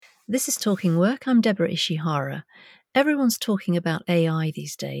This is Talking Work. I'm Deborah Ishihara. Everyone's talking about AI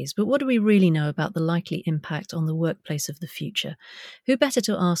these days, but what do we really know about the likely impact on the workplace of the future? Who better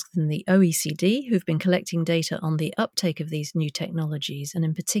to ask than the OECD, who've been collecting data on the uptake of these new technologies, and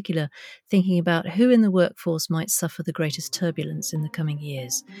in particular, thinking about who in the workforce might suffer the greatest turbulence in the coming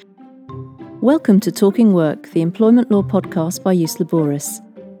years. Welcome to Talking Work, the employment law podcast by Jus Laboris.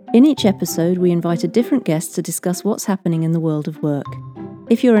 In each episode, we invite a different guest to discuss what's happening in the world of work.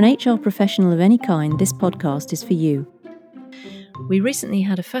 If you're an HR professional of any kind, this podcast is for you. We recently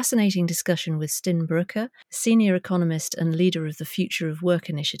had a fascinating discussion with Stijn Broecke, senior economist and leader of the Future of Work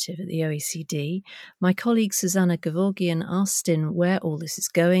initiative at the OECD. My colleague Susanna Gevorgian asked Stijn where all this is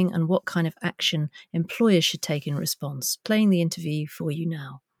going and what kind of action employers should take in response. Playing the interview for you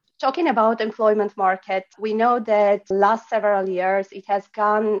now. Talking about employment market, we know that last several years it has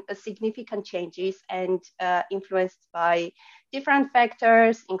gone significant changes and influenced by different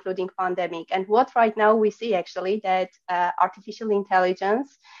factors, including pandemic. And what right now we see actually that artificial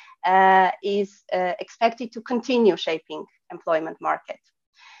intelligence is expected to continue shaping employment market.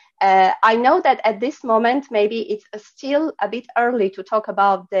 I know that at this moment, maybe it's still a bit early to talk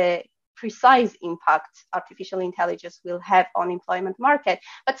about the precise impact artificial intelligence will have on employment market,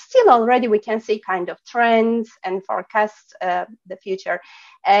 but still already we can see kind of trends and forecast the future.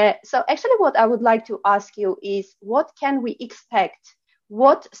 So actually what I would like to ask you is what can we expect?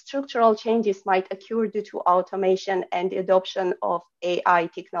 What structural changes might occur due to automation and the adoption of AI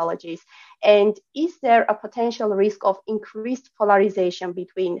technologies? And is there a potential risk of increased polarization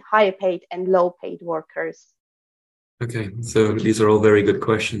between higher paid and low paid workers? Okay, so these are all very good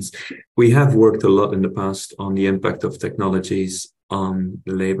questions. We have worked a lot in the past on the impact of technologies on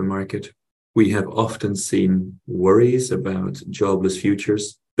the labor market. We have often seen worries about jobless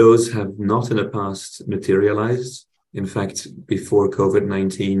futures. Those have not in the past materialized. In fact, before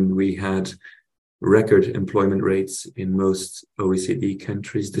COVID-19, we had record employment rates in most OECD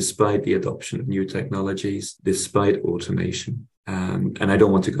countries, despite the adoption of new technologies, despite automation. And I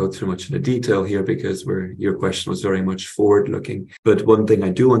don't want to go too much into detail here because your question was very much forward-looking. But one thing I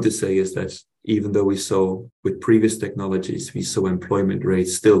do want to say is that even though we saw with previous technologies, we saw employment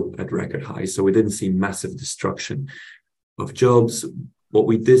rates still at record highs. So we didn't see massive destruction of jobs. What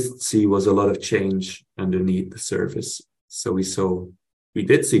we did see was a lot of change underneath the surface. So we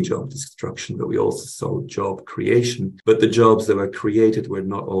did see job destruction, but we also saw job creation. But the jobs that were created were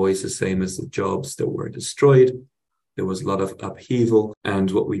not always the same as the jobs that were destroyed. There was a lot of upheaval. And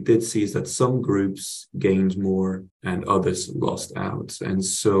what we did see is that some groups gained more and others lost out. And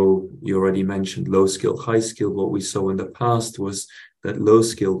so you already mentioned low skilled, high skilled. What we saw in the past was that low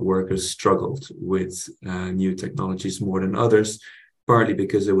skilled workers struggled with new technologies more than others, partly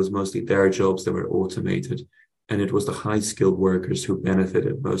because it was mostly their jobs that were automated. And it was the high skilled workers who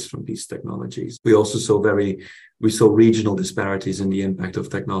benefited most from these technologies. We also saw regional disparities in the impact of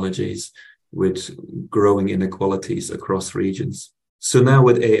technologies, with growing inequalities across regions. So now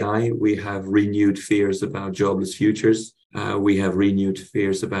with AI, we have renewed fears about jobless futures. We have renewed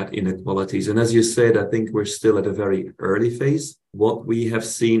fears about inequalities. And as you said, I think we're still at a very early phase. What we have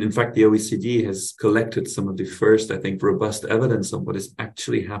seen, in fact, the OECD has collected some of the first, I think, robust evidence on what is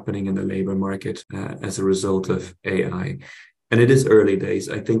actually happening in the labor market as a result of AI. And it is early days.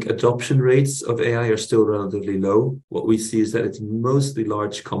 I think adoption rates of AI are still relatively low. What we see is that it's mostly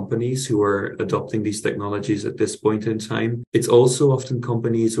large companies who are adopting these technologies at this point in time. It's also often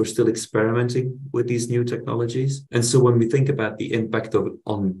companies who are still experimenting with these new technologies. And so when we think about the impact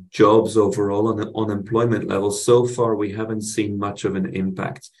on jobs overall, on the unemployment level, so far we haven't seen much of an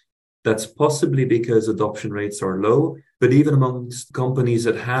impact. That's possibly because adoption rates are low, but even amongst companies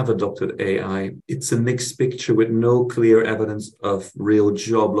that have adopted AI, it's a mixed picture with no clear evidence of real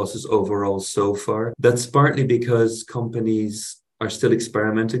job losses overall so far. That's partly because companies are still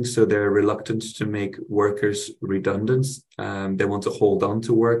experimenting, so they're reluctant to make workers redundant. They want to hold on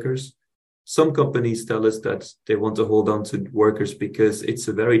to workers. Some companies tell us that they want to hold on to workers because it's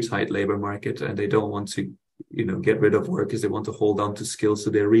a very tight labor market and they don't want to get rid of workers. They want to hold on to skills, so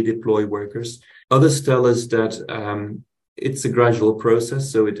they redeploy workers. Others tell us that it's a gradual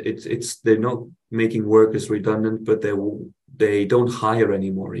process, so it's they're not making workers redundant, but they don't hire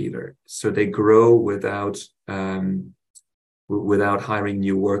anymore either. So they grow without hiring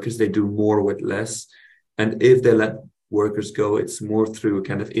new workers. They do more with less, and if they let workers go, it's more through a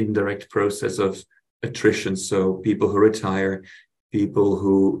kind of indirect process of attrition. So people who retire, people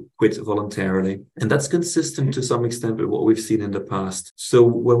who quit voluntarily. And that's consistent to some extent with what we've seen in the past. So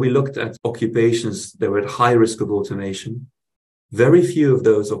when we looked at occupations that were at high risk of automation, very few of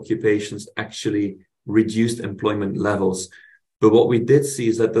those occupations actually reduced employment levels. But what we did see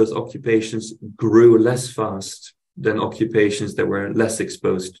is that those occupations grew less fast than occupations that were less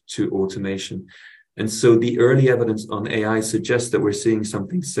exposed to automation. And so the early evidence on AI suggests that we're seeing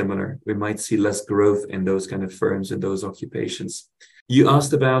something similar. We might see less growth in those kind of firms and those occupations. You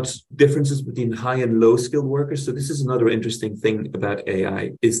asked about differences between high and low skilled workers. So this is another interesting thing about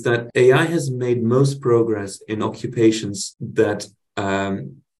AI, is that AI has made most progress in occupations that are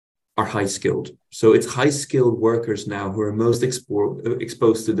high skilled. So it's high skilled workers now who are most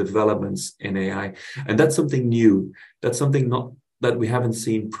exposed to developments in AI. And that's something new. That's something not that we haven't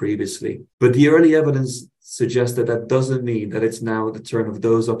seen previously. But the early evidence suggests that that doesn't mean that it's now the turn of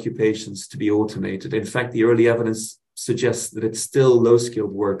those occupations to be automated. In fact, the early evidence suggests that it's still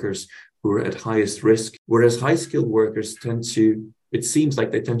low-skilled workers who are at highest risk, whereas high-skilled workers it seems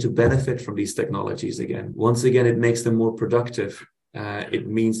like they tend to benefit from these technologies again. Once again, it makes them more productive. It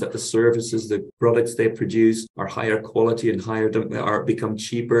means that the services, the products they produce are higher quality and become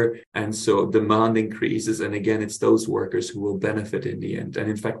cheaper. And so demand increases. And again, it's those workers who will benefit in the end. And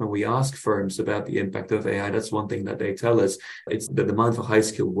in fact, when we ask firms about the impact of AI, that's one thing that they tell us. It's the demand for high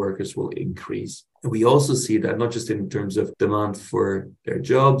skilled workers will increase. And we also see that not just in terms of demand for their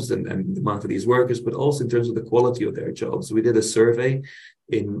jobs and demand for these workers, but also in terms of the quality of their jobs. We did a survey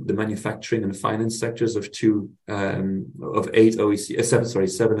in the manufacturing and finance sectors of seven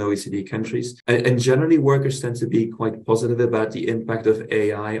OECD countries. And generally, workers tend to be quite positive about the impact of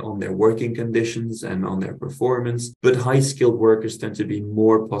AI on their working conditions and on their performance. But high-skilled workers tend to be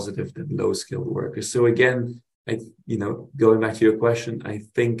more positive than low-skilled workers. So again, going back to your question, I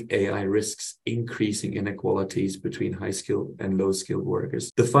think AI risks increasing inequalities between high-skilled and low-skilled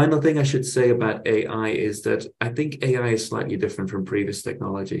workers. The final thing I should say about AI is that I think AI is slightly different from previous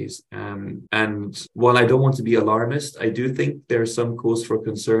technologies. And while I don't want to be alarmist, I do think there's some cause for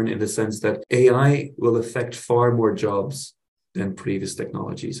concern in the sense that AI will affect far more jobs than previous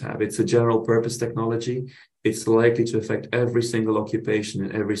technologies have. It's a general purpose technology. It's likely to affect every single occupation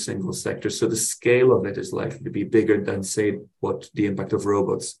in every single sector. So the scale of it is likely to be bigger than, say, what the impact of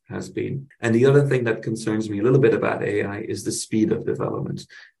robots has been. And the other thing that concerns me a little bit about AI is the speed of development.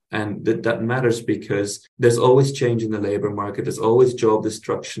 And that matters because there's always change in the labor market. There's always job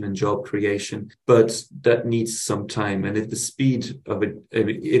destruction and job creation, but that needs some time. And if the speed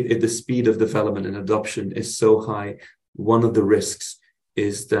of development and adoption is so high, one of the risks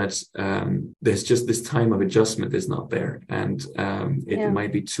is that there's just this time of adjustment is not there, and it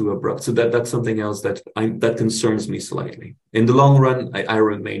might be too abrupt. So that's something else that concerns me slightly. In the long run, I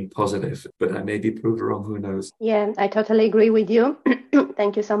remain positive, but I may be proved wrong. Who knows? Yeah, I totally agree with you.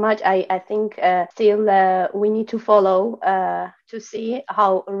 Thank you so much. I think still we need to follow to see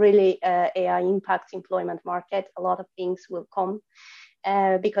how really AI impacts employment market. A lot of things will come.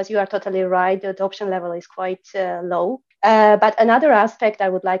 Because you are totally right, the adoption level is quite low. But another aspect I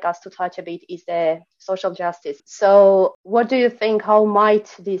would like us to touch a bit is the social justice. So what do you think, how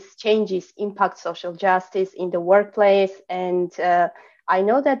might these changes impact social justice in the workplace? And I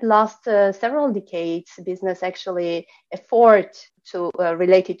know that last several decades, business actually effort to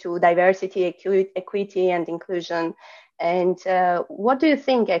related to diversity, equity, and inclusion. And what do you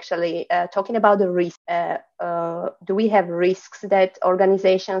think, actually, talking about the risk, do we have risks that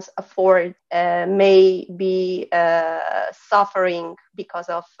organizations afford may be suffering because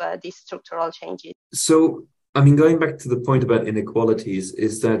of these structural changes? So, going back to the point about inequalities,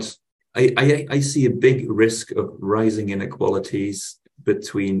 is that I see a big risk of rising inequalities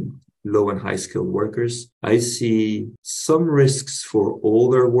between low and high skilled workers. I see some risks for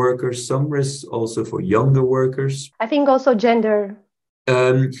older workers, some risks also for younger workers. I think also gender.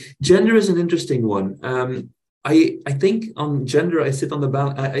 Gender is an interesting one. I think on gender, I sit on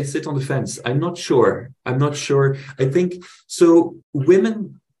the fence. I'm not sure. I think so.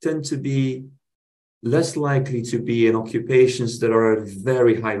 Women tend to be less likely to be in occupations that are at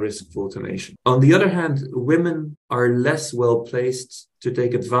very high risk of automation. On the other hand, women are less well placed to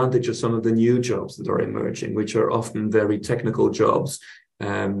take advantage of some of the new jobs that are emerging, which are often very technical jobs,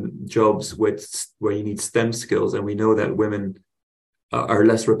 jobs where you need STEM skills. And we know that women are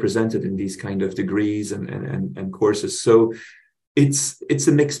less represented in these kind of degrees and courses. So it's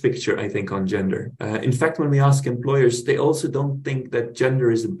a mixed picture, I think, on gender. In fact, when we ask employers, they also don't think that gender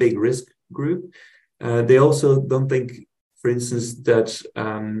is a big risk group. They also don't think, for instance, that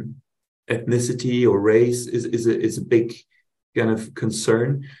ethnicity or race is a big kind of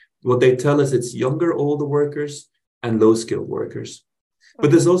concern. What they tell us, it's younger, older workers and low-skilled workers.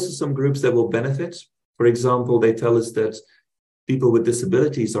 But there's also some groups that will benefit. For example, they tell us that people with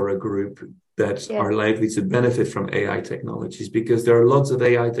disabilities are a group that Yes. are likely to benefit from AI technologies, because there are lots of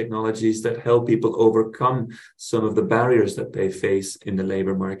AI technologies that help people overcome some of the barriers that they face in the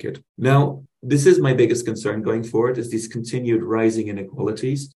labor market. Now, this is my biggest concern going forward, is these continued rising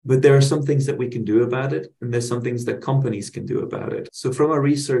inequalities. But there are some things that we can do about it, and there's some things that companies can do about it. So from our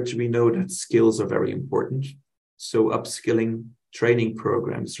research, we know that skills are very important. So upskilling, training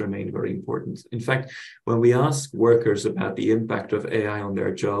programs remain very important. In fact, when we ask workers about the impact of AI on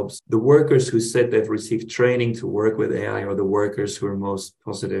their jobs, the workers who said they've received training to work with AI are the workers who are most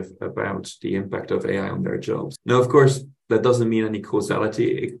positive about the impact of AI on their jobs. Now, of course, that doesn't mean any causality.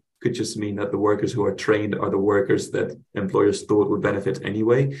 It could just mean that the workers who are trained are the workers that employers thought would benefit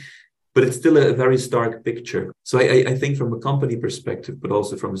anyway. But it's still a very stark picture. So I think from a company perspective, but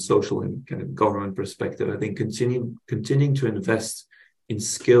also from a social and kind of government perspective, I think continuing to invest in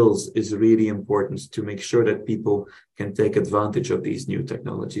skills is really important to make sure that people can take advantage of these new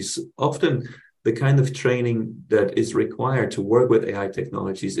technologies. Often, the kind of training that is required to work with AI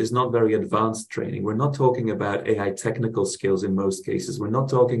technologies is not very advanced training. We're not talking about AI technical skills in most cases. We're not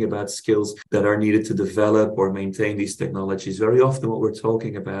talking about skills that are needed to develop or maintain these technologies. Very often what we're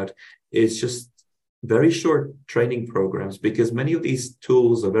talking about is just very short training programs, because many of these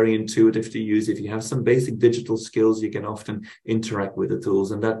tools are very intuitive to use. If you have some basic digital skills, you can often interact with the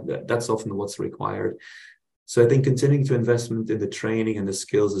tools, and that's often what's required. So I think continuing to investment in the training and the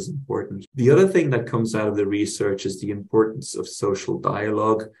skills is important. The other thing that comes out of the research is the importance of social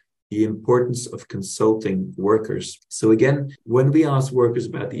dialogue, the importance of consulting workers. So again, when we ask workers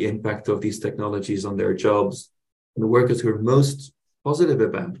about the impact of these technologies on their jobs, the workers who are most positive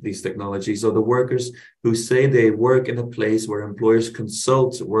about these technologies are the workers who say they work in a place where employers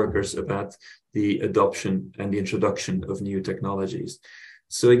consult workers about the adoption and the introduction of new technologies.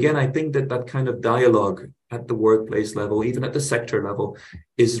 So again, I think that kind of dialogue at the workplace level, even at the sector level,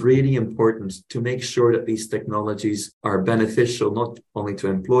 is really important to make sure that these technologies are beneficial, not only to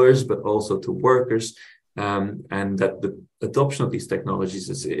employers, but also to workers, and that the adoption of these technologies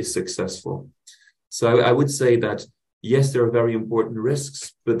is successful. So I would say that, yes, there are very important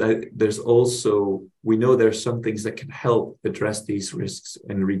risks, but there's also, we know there are some things that can help address these risks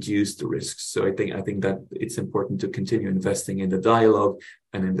and reduce the risks. So I think that it's important to continue investing in the dialogue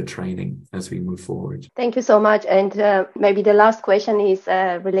and in the training as we move forward. Thank you so much. And maybe the last question is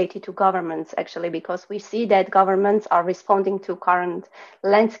related to governments, actually, because we see that governments are responding to current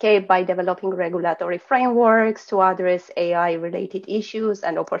landscape by developing regulatory frameworks to address AI-related issues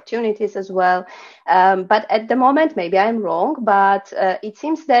and opportunities as well. But at the moment, maybe I'm wrong, but it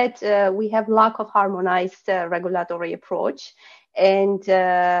seems that we have lack of harmonized regulatory approach. And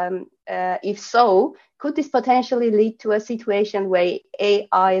if so, could this potentially lead to a situation where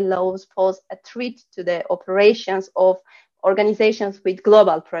AI laws pose a threat to the operations of organizations with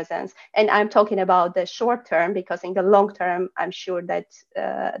global presence? And I'm talking about the short term, because in the long term, I'm sure that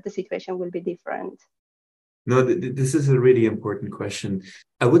the situation will be different. No, this is a really important question.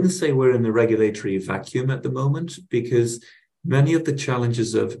 I wouldn't say we're in a regulatory vacuum at the moment, because many of the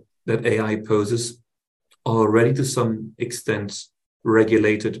challenges that AI poses are already to some extent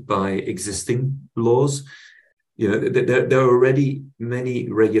regulated by existing laws. You know, there are already many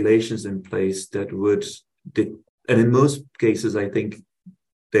regulations in place that would, and in most cases, I think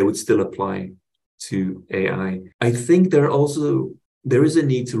they would still apply to AI. I think there is a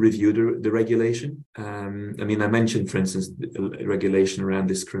need to review the regulation. I mean, I mentioned, for instance, the regulation around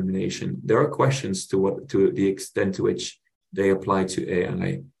discrimination. There are questions to the extent to which they apply to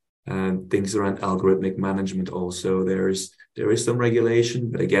AI. Things around algorithmic management also. There is some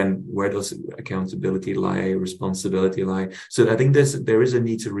regulation, but again, where does accountability lie, responsibility lie? So I think there is a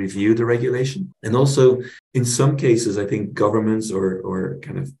need to review the regulation. And also, in some cases, I think governments or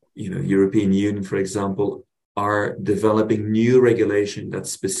kind of, European Union, for example, are developing new regulation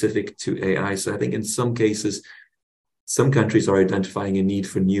that's specific to AI. So I think in some cases, some countries are identifying a need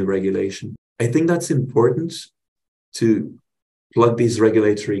for new regulation. I think that's important to plug these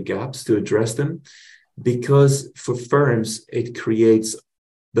regulatory gaps, to address them, because for firms, it creates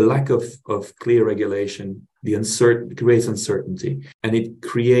the lack of clear regulation, creates uncertainty, and it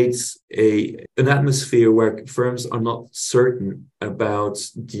creates an atmosphere where firms are not certain about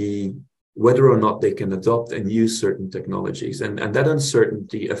whether or not they can adopt and use certain technologies. And that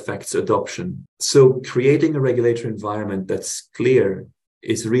uncertainty affects adoption. So creating a regulatory environment that's clear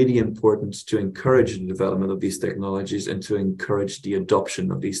is really important to encourage the development of these technologies and to encourage the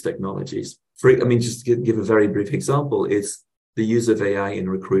adoption of these technologies. Just to give a very brief example, is the use of AI in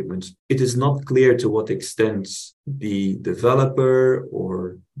recruitment. It is not clear to what extent the developer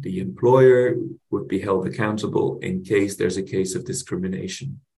or the employer would be held accountable in case there's a case of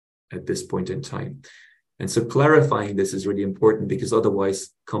discrimination. at this point in time. And so clarifying this is really important, because otherwise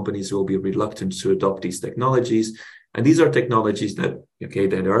companies will be reluctant to adopt these technologies. And these are technologies that, okay,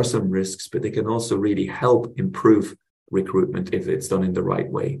 there are some risks, but they can also really help improve recruitment if it's done in the right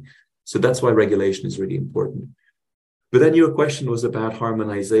way. So that's why regulation is really important. But then your question was about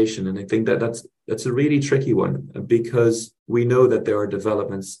harmonization. And I think that that's a really tricky one, because we know that there are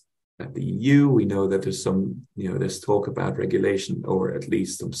developments at the EU. We know that there's some, there's talk about regulation, or at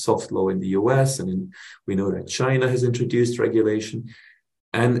least some soft law in the US. And we know that China has introduced regulation.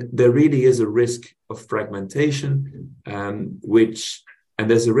 And there really is a risk of fragmentation, and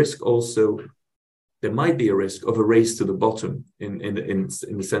there's a risk also, there might be a risk of a race to the bottom in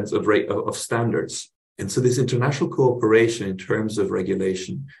the sense of standards. And so this international cooperation in terms of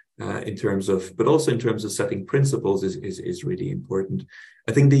regulation, but also in terms of setting principles is really important.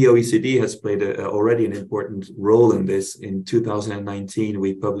 I think the OECD has played already an important role in this. In 2019,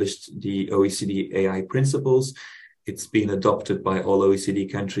 we published the OECD AI principles. It's been adopted by all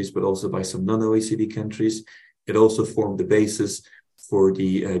OECD countries, but also by some non-OECD countries. It also formed the basis for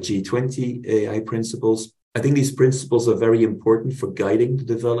the G20 AI principles. I think these principles are very important for guiding the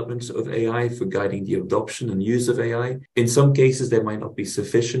development of AI, for guiding the adoption and use of AI. In some cases, they might not be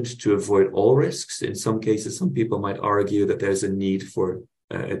sufficient to avoid all risks. In some cases, some people might argue that there's a need for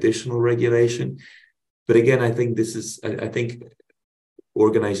additional regulation. But again, I think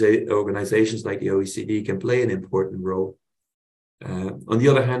organizations like the OECD can play an important role. On the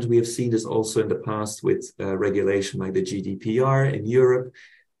other hand, we have seen this also in the past with regulation like the GDPR in Europe.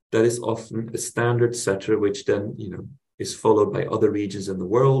 That is often a standard setter, which then, is followed by other regions in the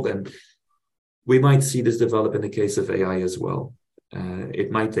world. And we might see this develop in the case of AI as well.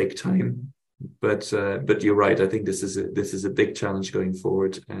 It might take time, but you're right. I think this is a big challenge going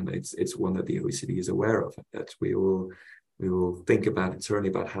forward, and it's one that the OECD is aware of, that we will think about it, certainly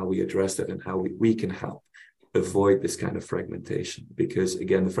about how we address it and how we can help avoid this kind of fragmentation. Because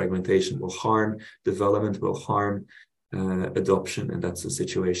again, the fragmentation will harm development, will harm adoption, and that's a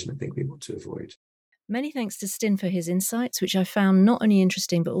situation I think we want to avoid. Many thanks to Stijn for his insights, which I found not only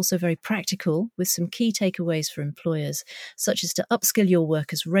interesting but also very practical, with some key takeaways for employers, such as to upskill your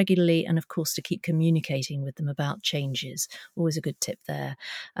workers regularly and, of course, to keep communicating with them about changes. Always a good tip there.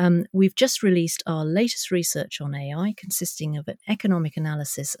 We've just released our latest research on AI, consisting of an economic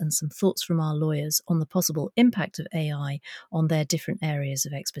analysis and some thoughts from our lawyers on the possible impact of AI on their different areas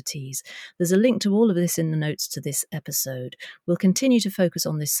of expertise. There's a link to all of this in the notes to this episode. We'll continue to focus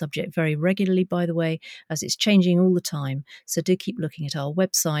on this subject very regularly, by the way, as it's changing all the time, so do keep looking at our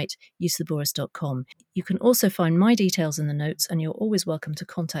website, usetheborist.com. You can also find my details in the notes, and you're always welcome to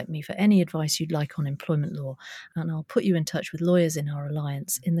contact me for any advice you'd like on employment law, and I'll put you in touch with lawyers in our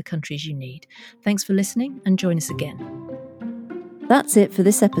alliance in the countries you need. Thanks for listening, and join us again. That's it for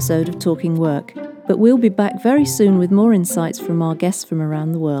this episode of Talking Work, but we'll be back very soon with more insights from our guests from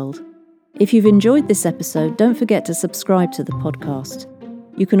around the world. If you've enjoyed this episode, don't forget to subscribe to the podcast.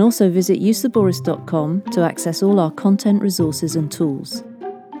 You can also visit usetheborist.com to access all our content, resources and tools.